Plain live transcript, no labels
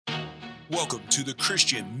Welcome to the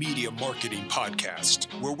Christian Media Marketing Podcast,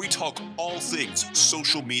 where we talk all things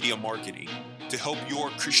social media marketing to help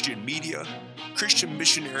your Christian media, Christian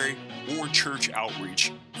missionary, or church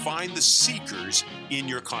outreach find the seekers in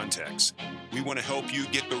your context. We want to help you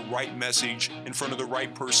get the right message in front of the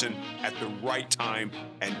right person at the right time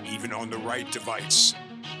and even on the right device.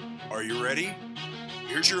 Are you ready?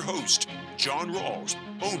 Here's your host, John Rawls,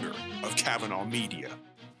 owner of Kavanaugh Media.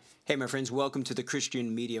 Hey, my friends, welcome to the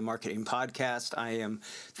Christian Media Marketing Podcast. I am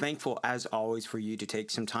thankful, as always, for you to take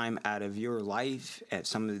some time out of your life, at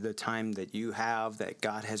some of the time that you have, that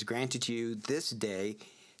God has granted you this day,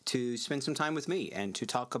 to spend some time with me and to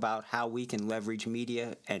talk about how we can leverage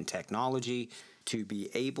media and technology to be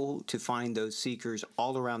able to find those seekers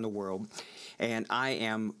all around the world. And I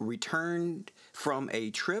am returned from a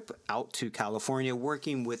trip out to California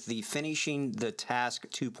working with the Finishing the Task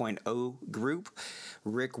 2.0 group.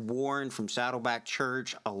 Rick Warren from Saddleback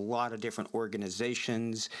Church, a lot of different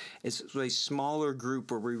organizations. It's a smaller group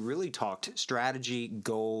where we really talked strategy,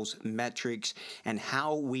 goals, metrics, and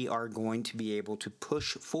how we are going to be able to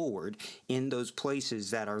push forward in those places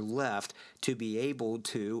that are left to be able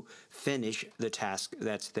to finish the task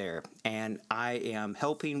that's there. And I am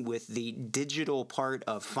helping with the digital part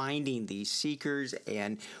of finding these seekers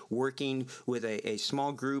and working with a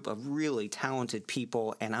small group of really talented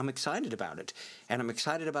people, and I'm excited about it. And I'm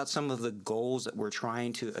excited about some of the goals that we're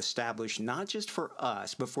trying to establish, not just for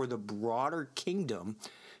us, but for the broader kingdom,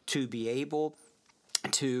 to be able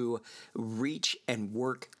to reach and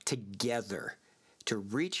work together, to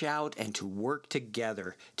reach out and to work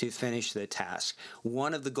together to finish the task.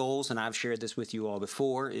 One of the goals, and I've shared this with you all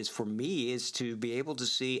before, is for me is to be able to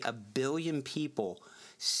see 1 billion people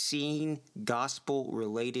seeing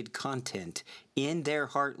gospel-related content in their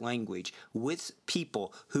heart language with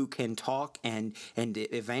people who can talk and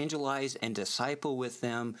evangelize and disciple with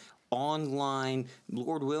them online,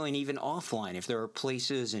 Lord willing, even offline, if there are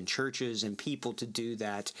places and churches and people to do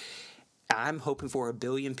that. I'm hoping for 1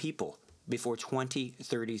 billion people before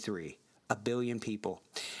 2033. 1 billion people.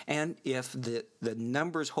 And if the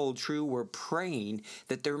numbers hold true, we're praying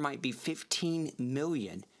that there might be 15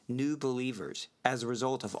 million new believers as a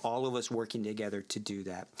result of all of us working together to do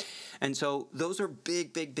that. And so those are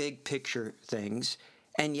big, big, big picture things.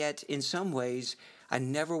 And yet, in some ways, I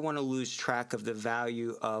never want to lose track of the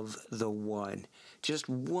value of the one. Just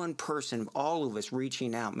one person, all of us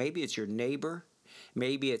reaching out. Maybe it's your neighbor.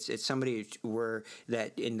 Maybe it's somebody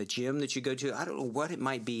that in the gym that you go to. I don't know what it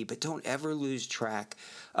might be, but don't ever lose track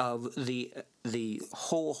of the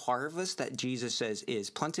whole harvest that Jesus says is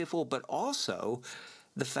plentiful, but also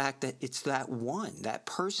the fact that it's that one, that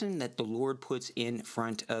person that the Lord puts in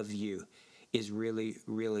front of you is really,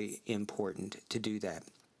 really important to do that.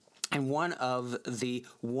 And one of the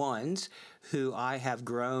ones who I have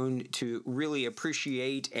grown to really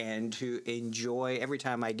appreciate and to enjoy every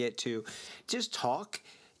time I get to just talk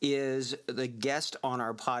is the guest on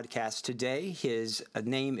our podcast today. His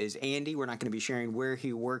name is Andy. We're not going to be sharing where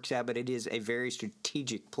he works at, but it is a very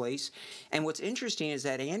strategic place. And what's interesting is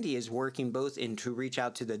that Andy is working both to reach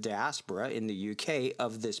out to the Diaspora in the UK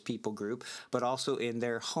of this people group, but also in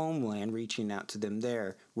their homeland, reaching out to them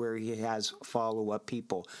there, where he has follow-up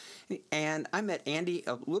people. And I met Andy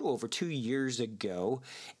a little over 2 years ago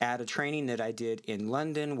at a training that I did in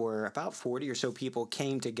London, where about 40 or so people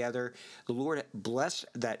came together. The Lord blessed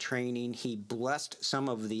that training. He blessed some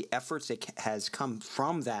of the efforts that has come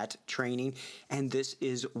from that training, and this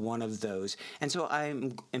is one of those. And so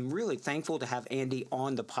I'm really thankful to have Andy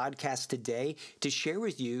on the podcast today to share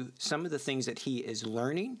with you some of the things that he is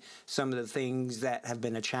learning, some of the things that have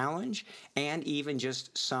been a challenge, and even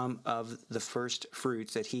just some of the first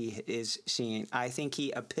fruits that he is seeing. I think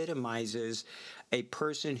he epitomizes a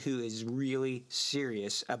person who is really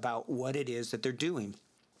serious about what it is that they're doing,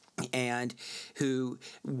 and who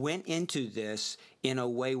went into this in a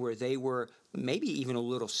way where they were maybe even a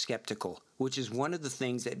little skeptical, which is one of the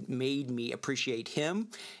things that made me appreciate him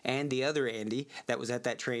and the other Andy that was at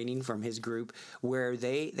that training from his group, where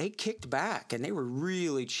they kicked back and they were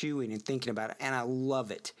really chewing and thinking about it, and I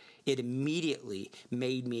love it. It immediately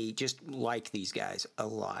made me just like these guys a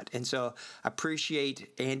lot. And so I appreciate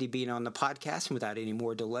Andy being on the podcast, and without any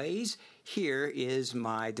more delays, here is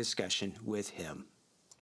my discussion with him.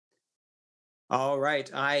 All right.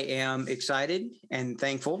 I am excited and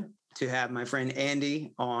thankful to have my friend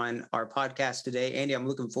Andy on our podcast today. Andy, I'm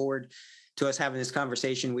looking forward to us having this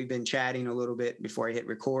conversation. We've been chatting a little bit before I hit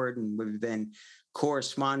record, and we've been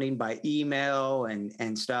corresponding by email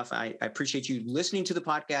and stuff. I appreciate you listening to the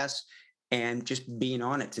podcast and just being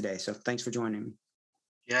on it today. So thanks for joining me.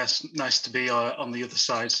 Yes, nice to be on the other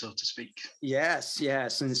side, so to speak. Yes,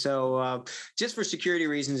 yes. And so, just for security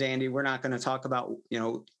reasons, Andy, we're not going to talk about,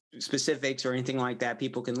 specifics or anything like that.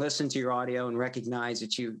 People can listen to your audio and recognize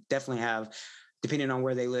that you definitely have, depending on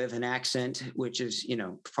where they live, an accent, which is,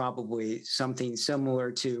 probably something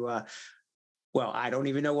similar to, well, I don't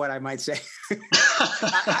even know what I might say.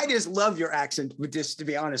 I just love your accent, just to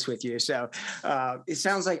be honest with you. So it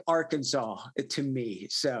sounds like Arkansas to me.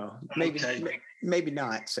 So maybe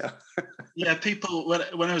not. So yeah, people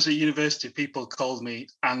when I was at university, people called me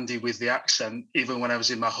Andy with the accent, even when I was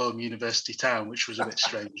in my home university town, which was a bit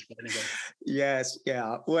strange. But anyway. Yes,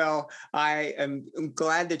 yeah. Well, I'm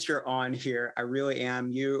glad that you're on here. I really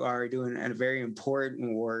am. You are doing a very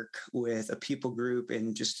important work with a people group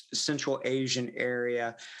in just Central Asian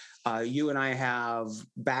area. You and I have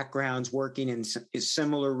backgrounds working in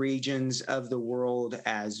similar regions of the world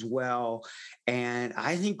as well. And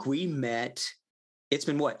I think we met, it's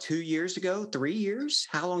been what, 2 years ago, 3 years?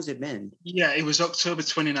 How long has it been? Yeah, it was October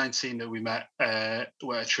 2019 that we met, a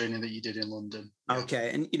training that you did in London. Yeah.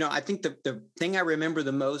 Okay. And, I think the thing I remember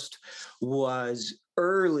the most was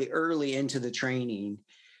early into the training,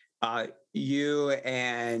 you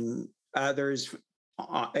and others,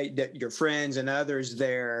 your friends and others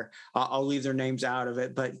there, I'll leave their names out of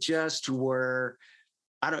it, but just were,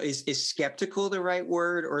 I don't, is skeptical the right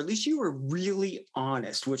word? Or at least you were really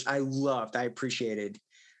honest, which I loved. I appreciated.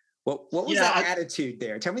 What was that attitude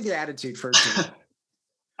there? Tell me the attitude first.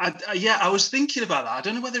 I was thinking about that. I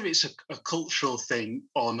don't know whether it's a cultural thing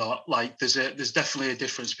or not. Like, there's definitely a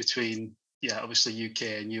difference between, obviously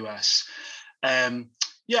UK and US.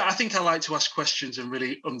 I think I like to ask questions and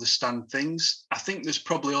really understand things. I think there's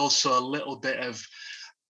probably also a little bit of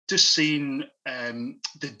just seeing the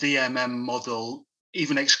DMM model,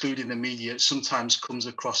 even excluding the media, sometimes comes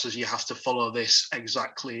across as you have to follow this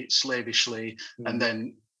exactly slavishly, and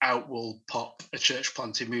then out will pop a church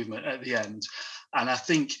planting movement at the end. And I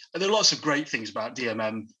think there are lots of great things about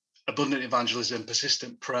DMM: abundant evangelism,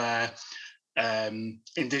 persistent prayer,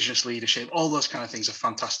 Indigenous leadership. All those kind of things are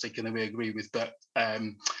fantastic, and we agree with. But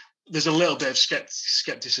there's a little bit of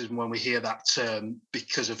skepticism when we hear that term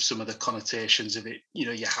because of some of the connotations of it.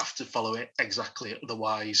 You have to follow it exactly,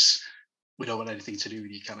 otherwise we don't want anything to do with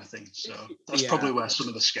you, kind of thing. So that's probably where some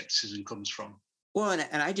of the skepticism comes from. Well,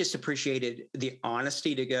 and I just appreciated the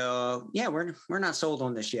honesty to go, yeah, we're not sold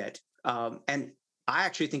on this yet. And I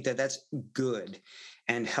actually think that that's good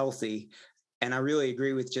and healthy. And I really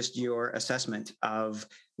agree with just your assessment of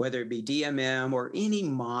whether it be DMM or any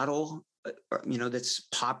model, that's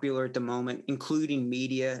popular at the moment, including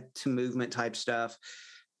media to movement type stuff.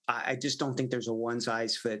 I just don't think there's a one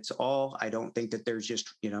size fits all. I don't think that there's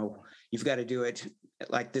just, you've got to do it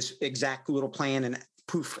like this exact little plan and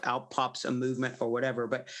poof, out pops a movement or whatever.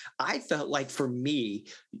 But I felt like for me,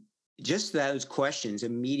 just those questions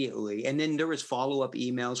immediately. And then there was follow-up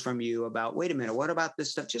emails from you about, wait a minute, what about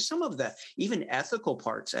this stuff? Just some of the even ethical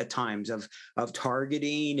parts at times of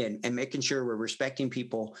targeting and making sure we're respecting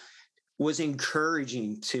people was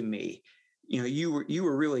encouraging to me. You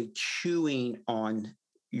were really chewing on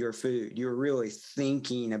your food. You're really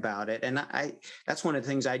thinking about it. And that's one of the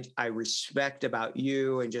things I respect about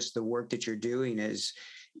you and just the work that you're doing is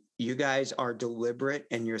you guys are deliberate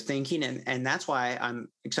and you're thinking. And that's why I'm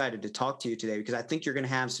excited to talk to you today, because I think you're going to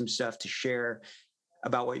have some stuff to share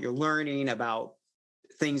about what you're learning, about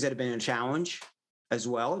things that have been a challenge as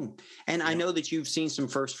well. And I know that you've seen some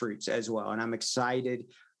first fruits as well. And I'm excited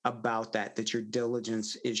about that your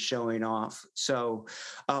diligence is showing off. So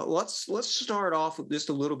let's start off with just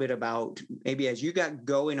a little bit about maybe as you got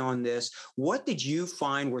going on this, what did you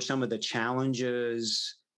find were some of the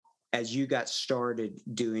challenges as you got started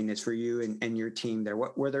doing this for you and your team there?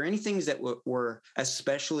 Were there any things that were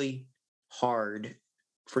especially hard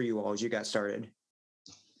for you all as you got started?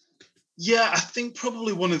 Yeah, I think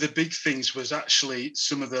probably one of the big things was actually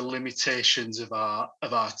some of the limitations of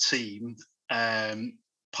our team.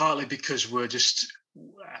 Partly because we're just,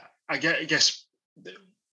 I guess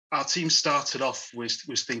our team started off with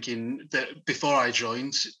thinking that before I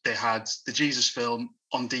joined, they had the Jesus film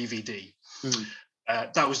on DVD.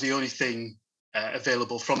 That was the only thing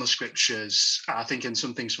available from the scriptures, I think, and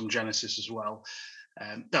some things from Genesis as well.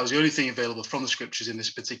 That was the only thing available from the scriptures in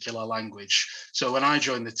this particular language. So when I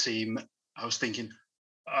joined the team, I was thinking,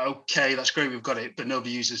 okay, that's great, we've got it, but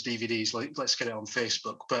nobody uses DVDs. Let's get it on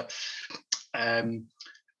Facebook. But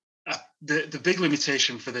the big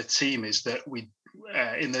limitation for the team is that we,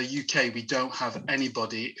 in the UK, we don't have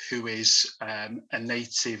anybody who is a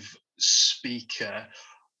native speaker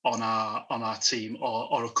on our team,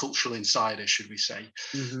 or a cultural insider, should we say.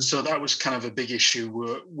 Mm-hmm. So that was kind of a big issue.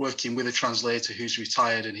 We're working with a translator who's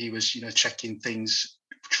retired, and he was, checking things,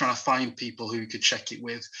 trying to find people who could check it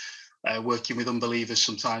with, working with unbelievers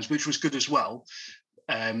sometimes, which was good as well.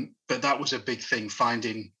 But that was a big thing,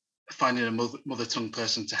 finding a mother tongue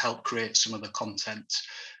person to help create some of the content,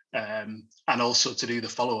 and also to do the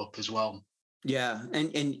follow-up as well. Yeah.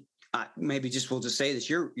 And maybe we'll just say this,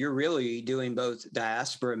 you're really doing both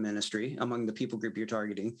diaspora ministry among the people group you're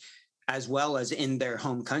targeting, as well as in their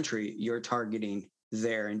home country, you're targeting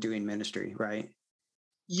there and doing ministry, right?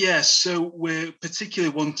 Yes, so we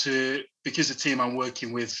particularly want to, because the team I'm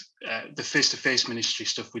working with, the face-to-face ministry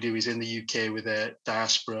stuff we do is in the UK with a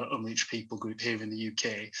Diaspora unreached people group here in the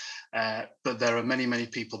UK. But there are many, many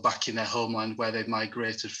people back in their homeland where they've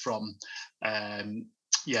migrated from,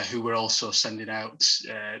 who we're also sending out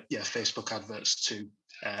Facebook adverts to.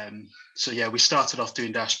 So we started off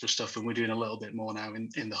doing Diaspora stuff, and we're doing a little bit more now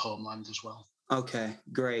in the homeland as well. Okay,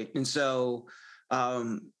 great. And so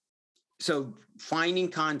so finding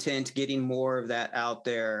content, getting more of that out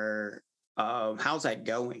there, how's that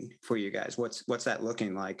going for you guys? What's that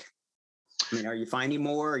looking like? I mean, are you finding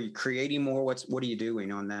more? Are you creating more? What are you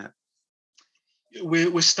doing on that?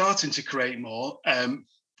 We're starting to create more,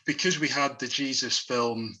 because we had the Jesus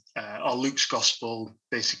film, or Luke's Gospel,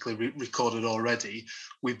 basically recorded already.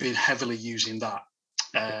 We've been heavily using that.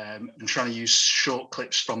 And trying to use short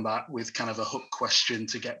clips from that with kind of a hook question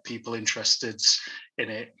to get people interested in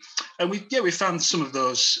it. And we found some of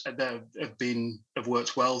those that have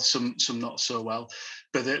worked well, some not so well.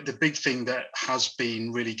 But the big thing that has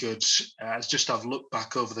been really good, is just I've looked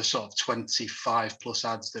back over the sort of 25 plus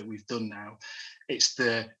ads that we've done now.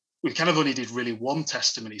 We kind of only did really one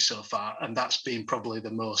testimony so far, and that's been probably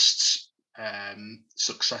the most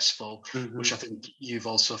successful, mm-hmm. which I think you've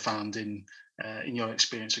also found in your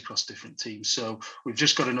experience across different teams. So we've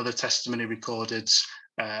just got another testimony recorded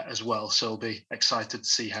as well. So we'll be excited to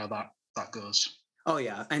see how that goes. Oh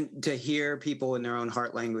yeah, and to hear people in their own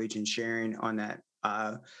heart language and sharing on that.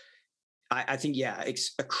 I think,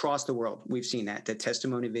 it's across the world. We've seen that, the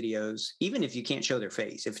testimony videos, even if you can't show their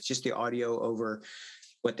face, if it's just the audio over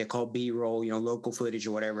what they call B-roll, local footage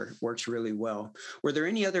or whatever, works really well. Were there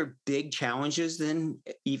any other big challenges then,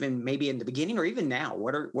 even maybe in the beginning or even now?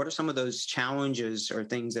 What are some of those challenges or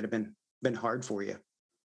things that have been hard for you?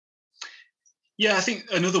 Yeah, I think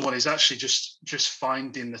another one is actually just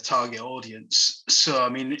finding the target audience. So, I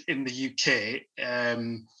mean, in the UK,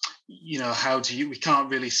 we can't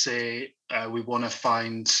really say we want to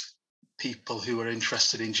find people who are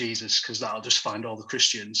interested in Jesus, because that'll just find all the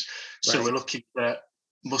Christians. Right. So we're looking at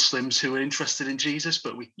Muslims who are interested in Jesus,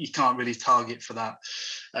 but you can't really target for that.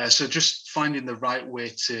 So just finding the right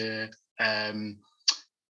way to,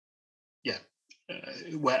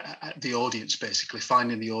 where the audience, basically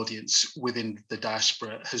finding the audience within the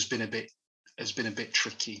diaspora has been a bit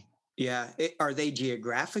tricky. Yeah, are they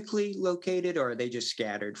geographically located, or are they just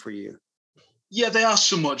scattered for you? Yeah, they are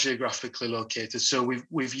somewhat geographically located. So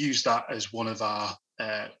we've used that as one of our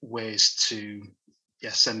ways to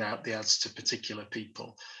send out the ads to particular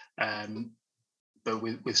people, but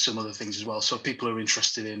with some other things as well. So people are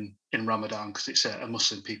interested in Ramadan, because it's a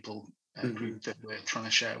Muslim people group that we're trying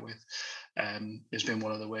to share with. Has been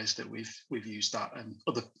one of the ways that we've used that, and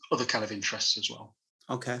other kind of interests as well.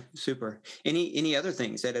 Okay, super. Any other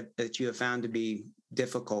things that you have found to be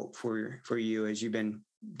difficult for you as you've been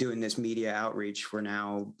doing this media outreach for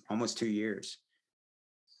now almost 2 years?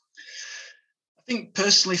 I think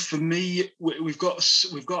personally for me, we've got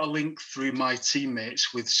a link through my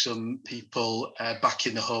teammates with some people back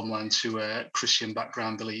in the homeland who are Christian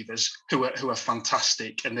background believers who are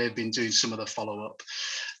fantastic, and they've been doing some of the follow-up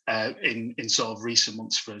in sort of recent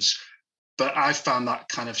months for us. But I found that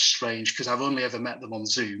kind of strange, because I've only ever met them on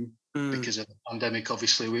Zoom because of the pandemic.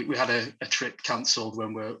 Obviously, we had a trip cancelled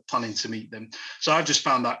when we were planning to meet them. So I've just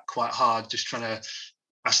found that quite hard, just trying to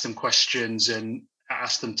ask them questions and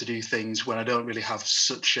ask them to do things when I don't really have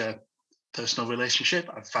such a personal relationship.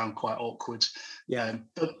 I've found quite awkward. Yeah,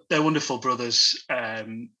 but they're wonderful brothers,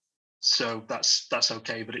 so that's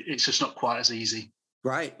okay. But it's just not quite as easy.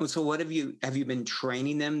 Right. Well, so what have you been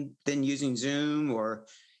training them then using Zoom, or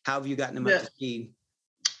how have you gotten them up to speed?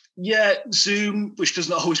 Yeah, Zoom, which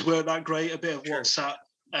doesn't always work that great. A bit of WhatsApp.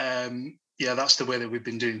 That's the way that we've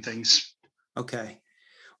been doing things. Okay.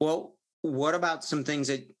 Well, what about some things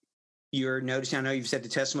that you're noticing? I know you've said the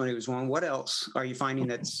testimony was one. What else are you finding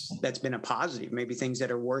that's been a positive? Maybe things that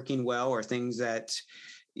are working well, or things that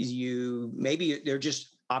maybe they're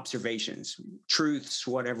just observations, truths,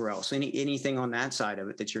 whatever else. Anything on that side of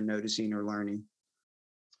it that you're noticing or learning?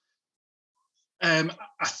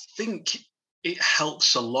 I think it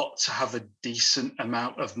helps a lot to have a decent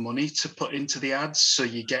amount of money to put into the ads, so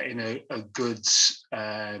you're getting a good.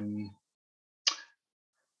 I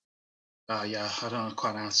don't know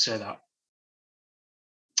quite how to say that.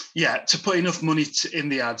 Yeah, to put enough money in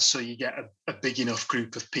the ads so you get a big enough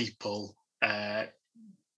group of people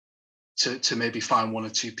to maybe find one or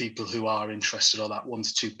two people who are interested, or that 1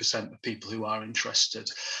 to 2% of people who are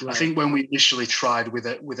interested. Right. I think when we initially tried with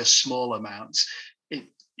a small amount,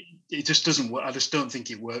 it just doesn't work. I just don't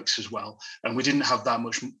think it works as well, and we didn't have that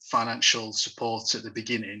much financial support at the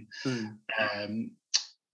beginning.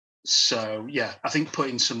 So yeah, I think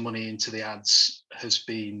putting some money into the ads has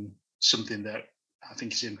been something that I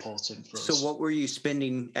think is important for us. So what were you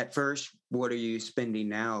spending at first? What are you spending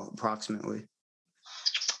now approximately?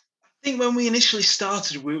 I think when we initially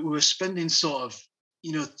started, we were spending sort of,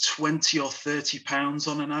 £20 or £30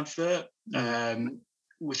 on an advert,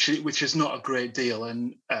 which is not a great deal.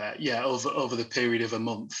 And over the period of a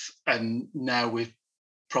month. And now we're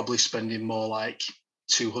probably spending more like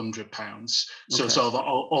 £200. So it's sort of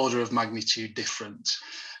order of magnitude different.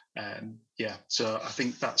 So I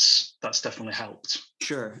think that's definitely helped.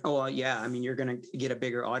 Sure. Oh, well, yeah. I mean, you're going to get a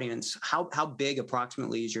bigger audience. How big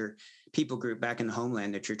approximately is your people group back in the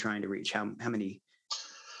homeland that you're trying to reach? How many?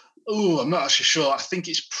 Oh, I'm not actually sure. I think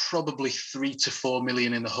it's probably 3 to 4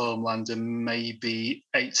 million in the homeland and maybe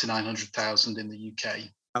 800 to 900,000 in the UK.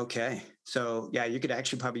 Okay. So yeah, you could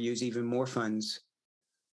actually probably use even more funds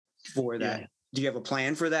for that. Yeah. Do you have a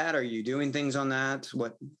plan for that? Are you doing things on that?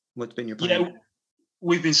 What's been your plan? Yeah,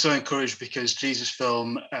 we've been so encouraged because Jesus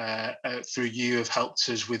Film, through you, have helped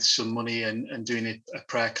us with some money and doing a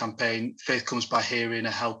prayer campaign. Faith Comes by Hearing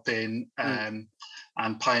are helping,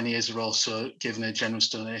 and Pioneers are also given a generous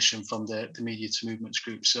donation from the Media to Movements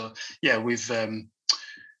group. So yeah, we're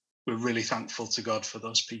really thankful to God for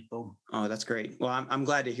those people. Oh, that's great. Well, I'm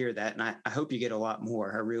glad to hear that. And I hope you get a lot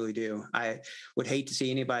more. I really do. I would hate to see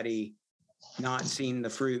anybody not seeing the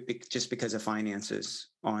fruit just because of finances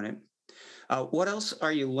on it. What else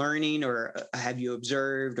are you learning, or have you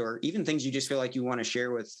observed, or even things you just feel like you want to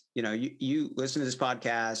share with, you listen to this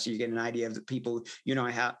podcast, you get an idea of the people, you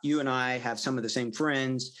and I have some of the same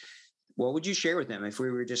friends. What would you share with them if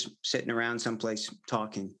we were just sitting around someplace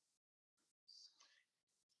talking?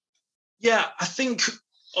 Yeah, I think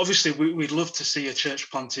obviously we'd love to see a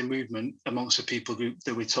church planting movement amongst the people group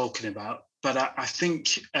that we're talking about. But I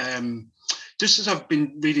think just as I've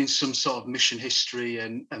been reading some sort of mission history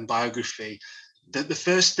and biography, that the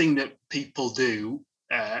first thing that people do,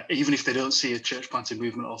 even if they don't see a church planting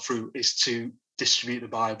movement or fruit, is to distribute the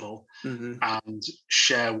Bible and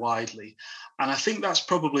share widely. And I think that's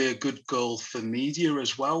probably a good goal for media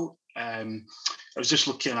as well. I was just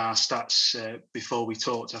looking at our stats before we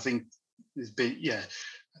talked. I think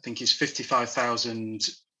it's 55,000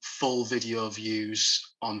 full video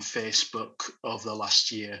views on Facebook over the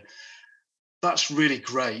last year. That's really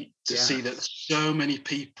great to see that so many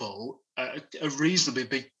people, a reasonably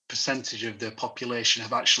big percentage of the population,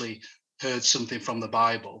 have actually heard something from the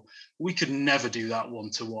Bible. We could never do that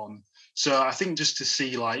one-to-one. So I think just to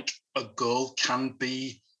see like a goal can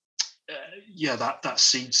be, that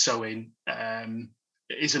seed sowing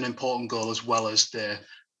is an important goal, as well as the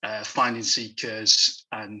finding seekers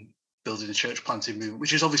and building a church planting movement,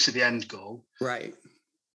 which is obviously the end goal. Right.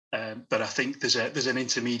 But I think there's an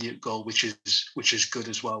intermediate goal, which is good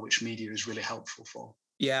as well, which media is really helpful for.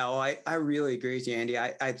 Yeah, well, I really agree with you, Andy.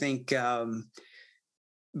 I think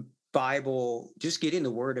Bible, just getting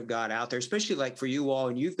the Word of God out there, especially like for you all,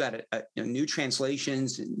 and you've got new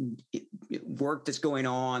translations and work that's going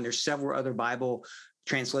on. There's several other Bible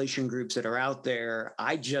translation groups that are out there.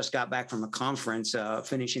 I just got back from a conference,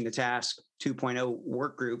 finishing the Task 2.0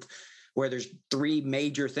 work group, where there's 3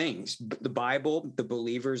 major things: the Bible, the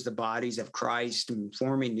believers, the bodies of Christ, and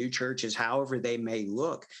forming new churches, however they may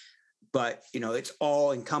look. But, it's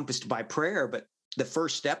all encompassed by prayer. But the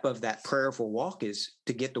first step of that prayerful walk is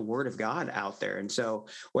to get the Word of God out there. And so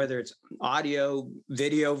whether it's audio,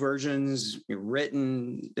 video versions,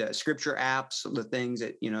 written, scripture apps, the things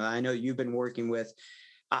that, I know you've been working with,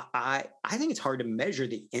 I think it's hard to measure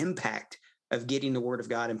the impact of getting the Word of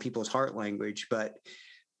God in people's heart language. But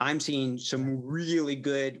I'm seeing some really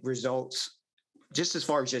good results just as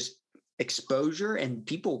far as just exposure and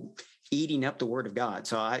people eating up the Word of God.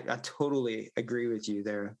 So I totally agree with you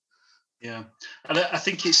there. Yeah. And I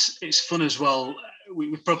think it's fun as well.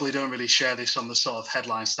 We probably don't really share this on the sort of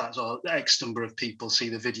headline stats or X number of people see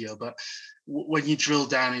the video, but when you drill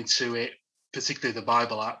down into it, particularly the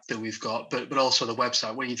Bible app that we've got, but also the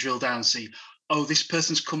website, when you drill down and see, this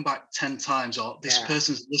person's come back 10 times, or this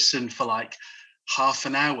person's listened for like half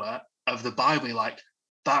an hour, of the Bible. You're like,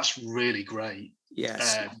 that's really great.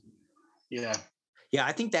 Yes. Yeah. Yeah,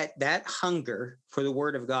 I think that hunger for the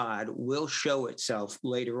Word of God will show itself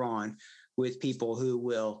later on with people who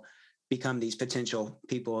will become these potential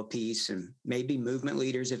people of peace and maybe movement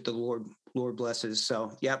leaders if the Lord blesses.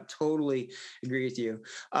 So, yep, totally agree with you.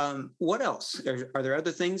 What else? Are there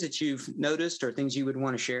other things that you've noticed or things you would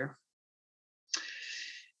want to share?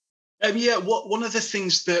 One of the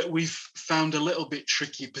things that we've found a little bit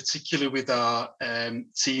tricky, particularly with our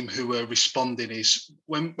team who are responding, is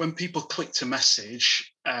when people click to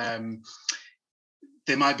message,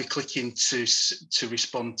 they might be clicking to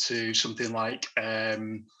respond to something like,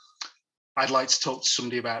 I'd like to talk to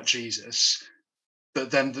somebody about Jesus, but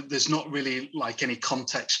then there's not really like any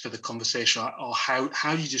context for the conversation or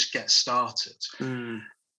how you just get started.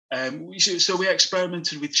 So we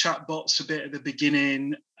experimented with chatbots a bit at the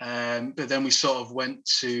beginning, but then we sort of went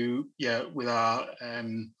to, with our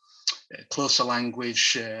closer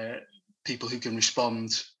language, people who can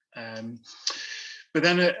respond. But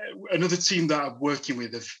then another team that I'm working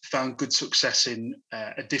with have found good success in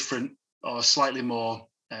a different or slightly more,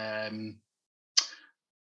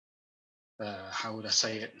 how would I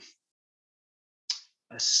say it?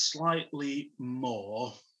 A slightly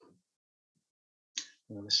more,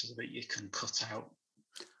 well, this is a bit you can cut out.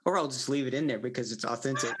 Or I'll just leave it in there because it's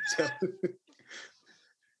authentic. So.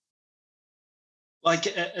 Like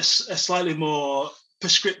a slightly more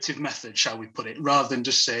prescriptive method, shall we put it, rather than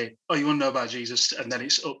just say, oh, you want to know about Jesus, and then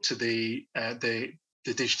it's up to the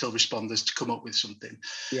digital responders to come up with something.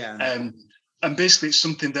 Yeah. And basically it's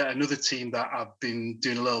something that another team that I've been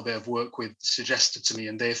doing a little bit of work with suggested to me,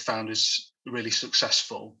 and they've found is really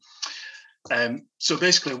successful. So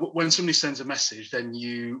basically, when somebody sends a message, then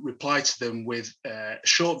you reply to them with a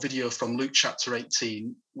short video from Luke chapter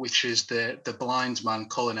 18, which is the blind man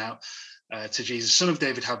calling out to Jesus, Son of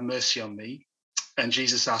David, have mercy on me. And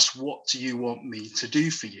Jesus asks, what do you want me to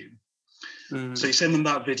do for you? So you send them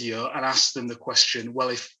that video and ask them the question, well,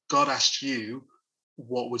 if God asked you,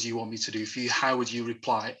 what would you want me to do for you? How would you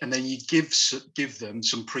reply? And then you give them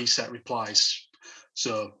some preset replies.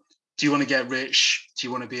 So, do you want to get rich? Do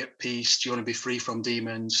you want to be at peace? Do you want to be free from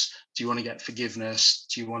demons? Do you want to get forgiveness?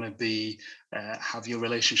 Do you want to be have your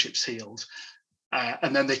relationships healed?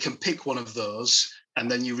 And then they can pick one of those, and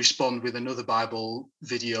then you respond with another Bible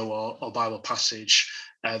video or Bible passage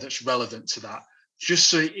that's relevant to that. Just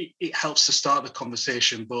so it helps to start the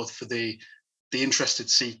conversation, both for the interested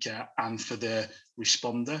seeker and for the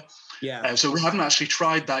responder. Yeah. So we haven't actually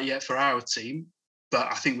tried that yet for our team, but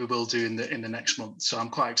I think we will do in the next month. So I'm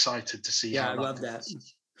quite excited to see. Yeah, I love that.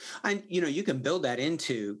 And you can build that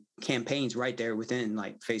into campaigns right there within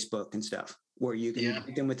like Facebook and stuff, where you can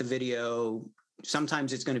get them with the video.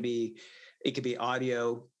 Sometimes it could be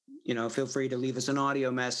audio. Feel free to leave us an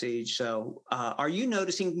audio message. So are you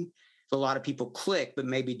noticing a lot of people click, but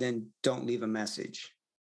maybe then don't leave a message?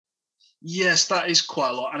 Yes, that is quite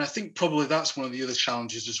a lot. And I think probably that's one of the other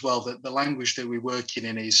challenges as well, that the language that we're working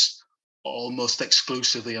in is almost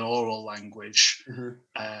exclusively an oral language.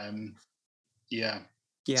 Yeah.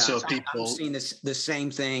 So people, I'm seeing the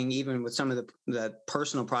same thing even with some of the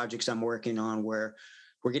personal projects I'm working on, where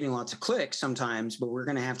we're getting lots of clicks sometimes, but we're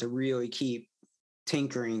going to have to really keep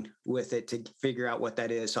tinkering with it to figure out what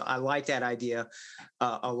that is. So I like that idea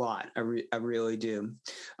a lot. I really do.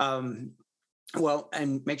 Well,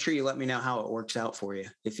 and make sure you let me know how it works out for you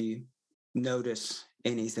if you notice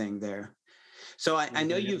anything there. So I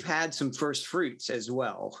know you've had some first fruits as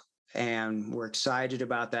well, and we're excited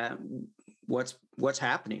about that. What's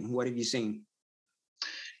happening? What have you seen?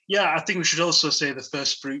 Yeah, I think we should also say the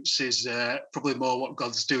first fruits is probably more what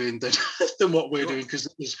God's doing than what we're doing, because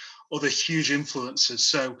there's other huge influences.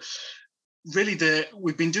 So really,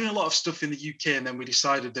 we've been doing a lot of stuff in the UK, and then we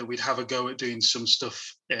decided that we'd have a go at doing some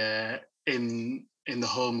stuff in the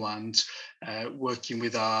Homeland, working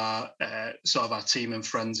with our sort of our team and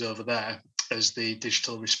friends over there as the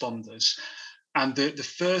digital responders. And the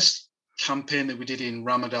first campaign that we did in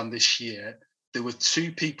Ramadan this year, there were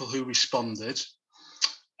 2 people who responded.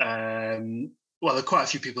 Well, there are quite a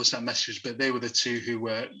few people who sent messages, but they were the 2 who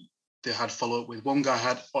they had follow up with. One guy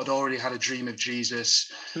had already had a dream of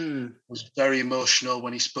Jesus. Was very emotional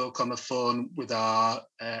when he spoke on the phone with our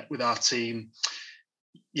team.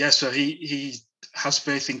 Yeah, so he has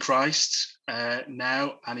faith in Christ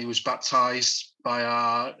now, and he was baptized by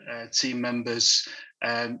our team members.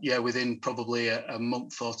 Within probably a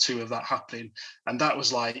month or 2 of that happening, and that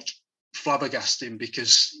was like flabbergasting,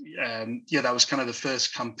 because that was kind of the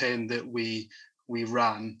first campaign that we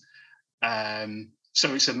ran,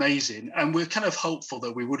 So it's amazing. And we're kind of hopeful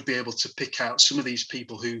that we would be able to pick out some of these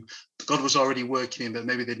people who God was already working in, but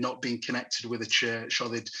maybe they'd not been connected with a church, or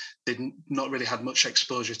they'd not really had much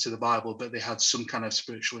exposure to the Bible, but they had some kind of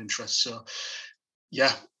spiritual interest. So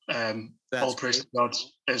yeah, all praise to God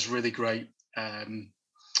is really great.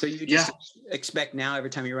 So you just expect now every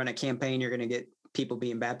time you run a campaign, you're going to get people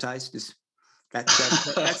being baptized?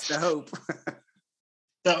 That's the hope.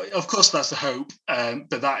 Of course, that's the hope,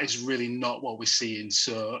 but that is really not what we're seeing.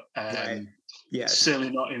 So, certainly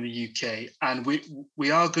not in the UK. And we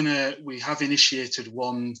have initiated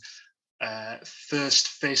one first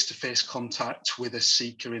face-to-face contact with a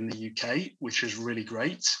seeker in the UK, which is really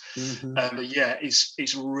great. Mm-hmm. But yeah,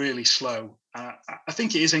 it's really slow. I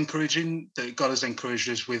think it is encouraging that God has encouraged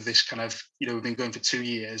us with this kind of, we've been going for 2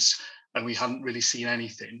 years and we hadn't really seen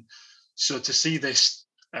anything. So to see this,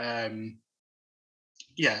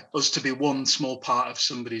 us to be one small part of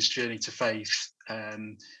somebody's journey to faith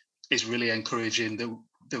is really encouraging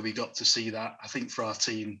that we got to see that, I think, for our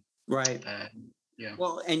team. Right. Yeah.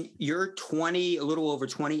 Well, and you're a little over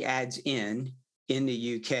 20 ads in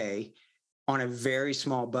the UK on a very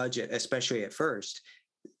small budget, especially at first.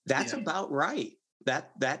 That's about right. That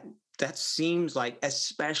seems like,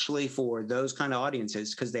 especially for those kind of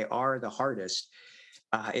audiences, because they are the hardest.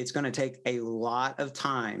 It's going to take a lot of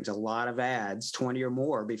times, a lot of ads, 20 or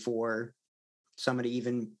more, before somebody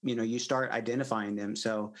even, you start identifying them.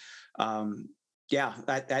 So,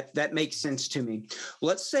 that makes sense to me.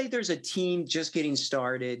 Let's say there's a team just getting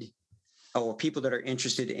started, or people that are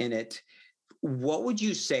interested in it. What would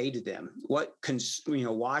you say to them? What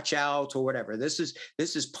watch out, or whatever? This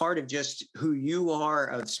is part of just who you are,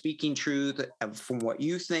 of speaking truth from what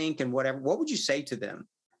you think and whatever. What would you say to them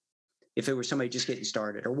if it were somebody just getting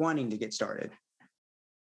started or wanting to get started?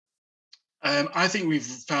 I think we've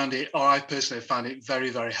found it, or I personally have found it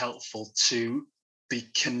very, very helpful to be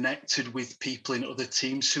connected with people in other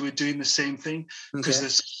teams who are doing the same thing, because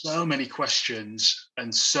there's so many questions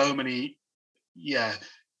and so many,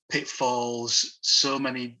 pitfalls, so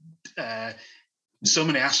many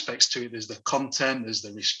aspects to it. There's the content, there's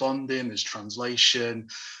the responding, there's translation,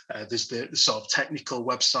 there's the sort of technical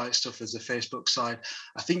website stuff, there's the Facebook side.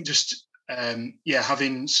 I think just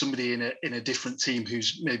having somebody in a different team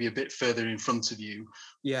who's maybe a bit further in front of you,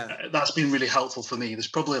 that's been really helpful for me. There's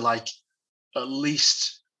probably like at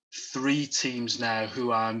least 3 teams now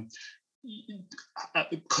who I'm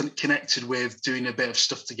connected with, doing a bit of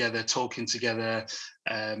stuff together, talking together,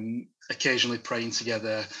 occasionally praying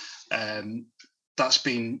together. That's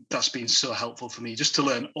been so helpful for me, just to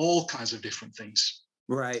learn all kinds of different things.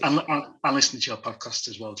 Right. And listening to your podcast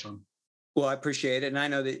as well, John. Well, I appreciate it. And I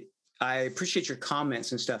know that I appreciate your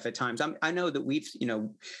comments and stuff at times. I know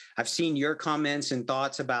that I've seen your comments and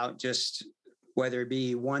thoughts about just whether it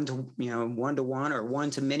be one to one or one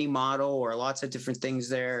to many model, or lots of different things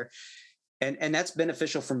there. And that's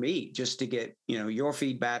beneficial for me, just to get, your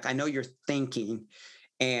feedback. I know you're thinking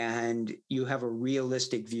and you have a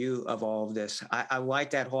realistic view of all of this. I like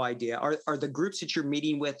that whole idea. Are the groups that you're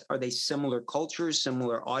meeting with, are they similar cultures,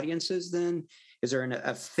 similar audiences then? Is there an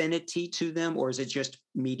affinity to them, or is it just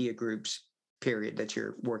media groups, period, that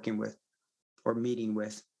you're working with or meeting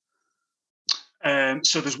with?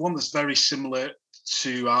 So there's one that's very similar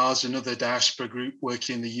to ours, another diaspora group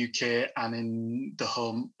working in the UK and in the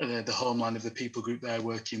Homeland of the people group they're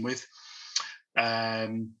working with.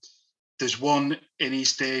 There's one in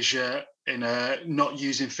East Asia in not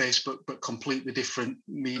using Facebook, but completely different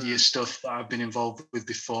media stuff that I've been involved with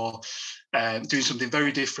before, doing something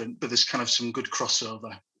very different, but there's kind of some good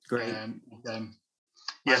crossover. Great.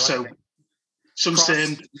 So some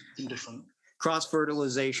same, some different.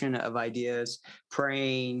 Cross-fertilization of ideas,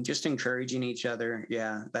 praying, just encouraging each other.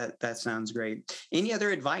 Yeah, that sounds great. Any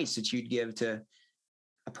other advice that you'd give to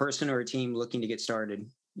a person or a team looking to get started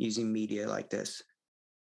using media like this?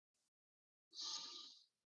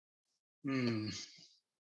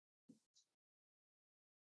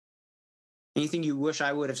 Anything you wish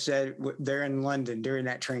I would have said there in London during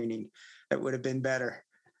that training that would have been better?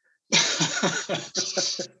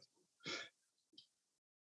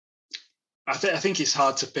 I think it's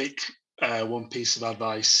hard to pick one piece of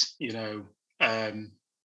advice. I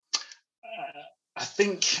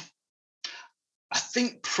think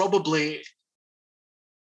probably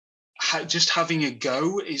just having a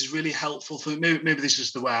go is really helpful for me. Maybe this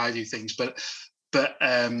is the way I do things, but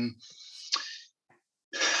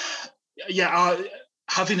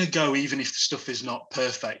having a go, even if the stuff is not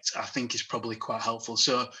perfect, I think is probably quite helpful.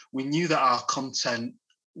 So we knew that our content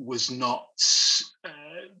was not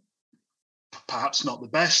perhaps not the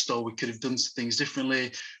best, or we could have done things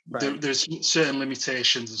differently. Right. There's certain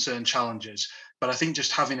limitations and certain challenges. But I think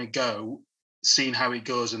just having a go, seeing how it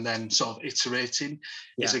goes, and then sort of iterating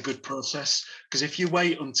is Yeah. a good process. Because if you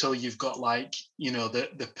wait until you've got like,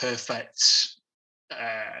 the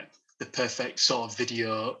perfect sort of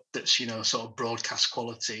video that's, sort of broadcast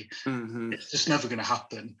quality, Hmm. it's just never going to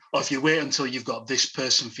happen. Or if you wait until you've got this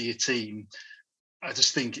person for your team, I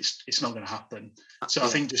just think it's not going to happen. So I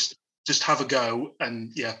Yeah. think just have a go,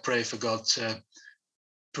 and pray for God to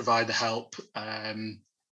provide the help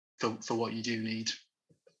for what you do need.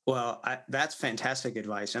 Well, that's fantastic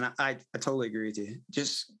advice. And I totally agree with you.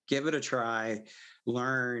 Just give it a try,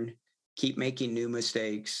 learn, keep making new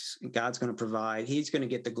mistakes. God's going to provide. He's going to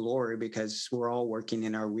get the glory because we're all working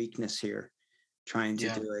in our weakness here, trying to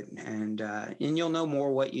Yeah. do it. And you'll know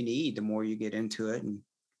more what you need the more you get into it and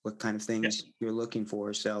what kind of Yeah. things you're looking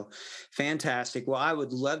for. So fantastic. Well, I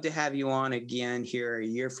would love to have you on again here a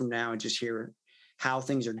year from now and just hear how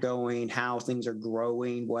things are going, how things are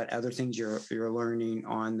growing, what other things you're learning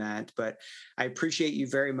on that. But I appreciate you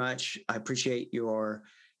very much. I appreciate your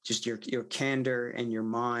candor and your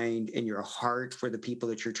mind and your heart for the people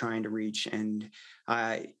that you're trying to reach. And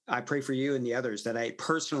I pray for you and the others that I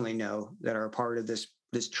personally know that are a part of this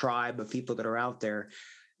tribe of people that are out there,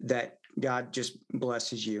 that God just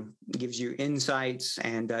blesses you, gives you insights,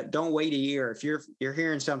 and don't wait a year. If you're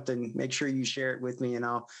hearing something, make sure you share it with me, and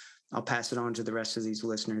I'll pass it on to the rest of these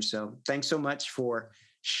listeners. So thanks so much for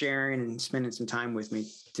sharing and spending some time with me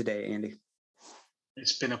today, Andy.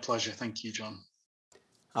 It's been a pleasure. Thank you, John.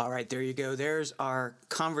 All right, there you go. There's our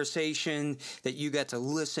conversation that you got to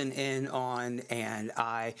listen in on, and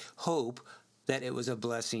I hope that it was a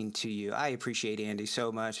blessing to you. I appreciate Andy so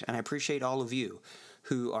much, and I appreciate all of you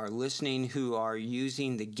who are listening, who are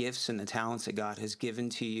using the gifts and the talents that God has given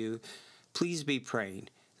to you. Please be praying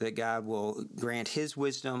that God will grant his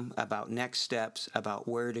wisdom about next steps, about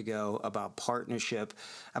where to go, about partnership,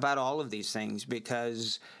 about all of these things,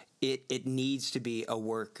 because it needs to be a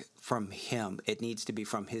work from him. It needs to be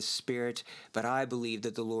from his spirit. But I believe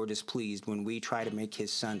that the Lord is pleased when we try to make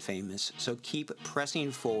his son famous. So keep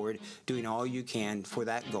pressing forward, doing all you can for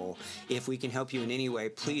that goal. If we can help you in any way,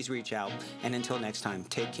 please reach out. And until next time,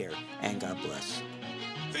 take care and God bless.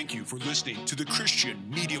 Thank you for listening to the Christian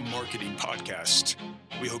Media Marketing Podcast.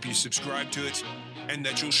 We hope you subscribe to it and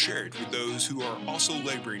that you'll share it with those who are also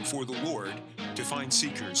laboring for the Lord to find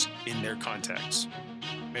seekers in their contacts.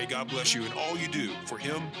 May God bless you in all you do for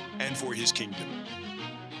him and for his kingdom.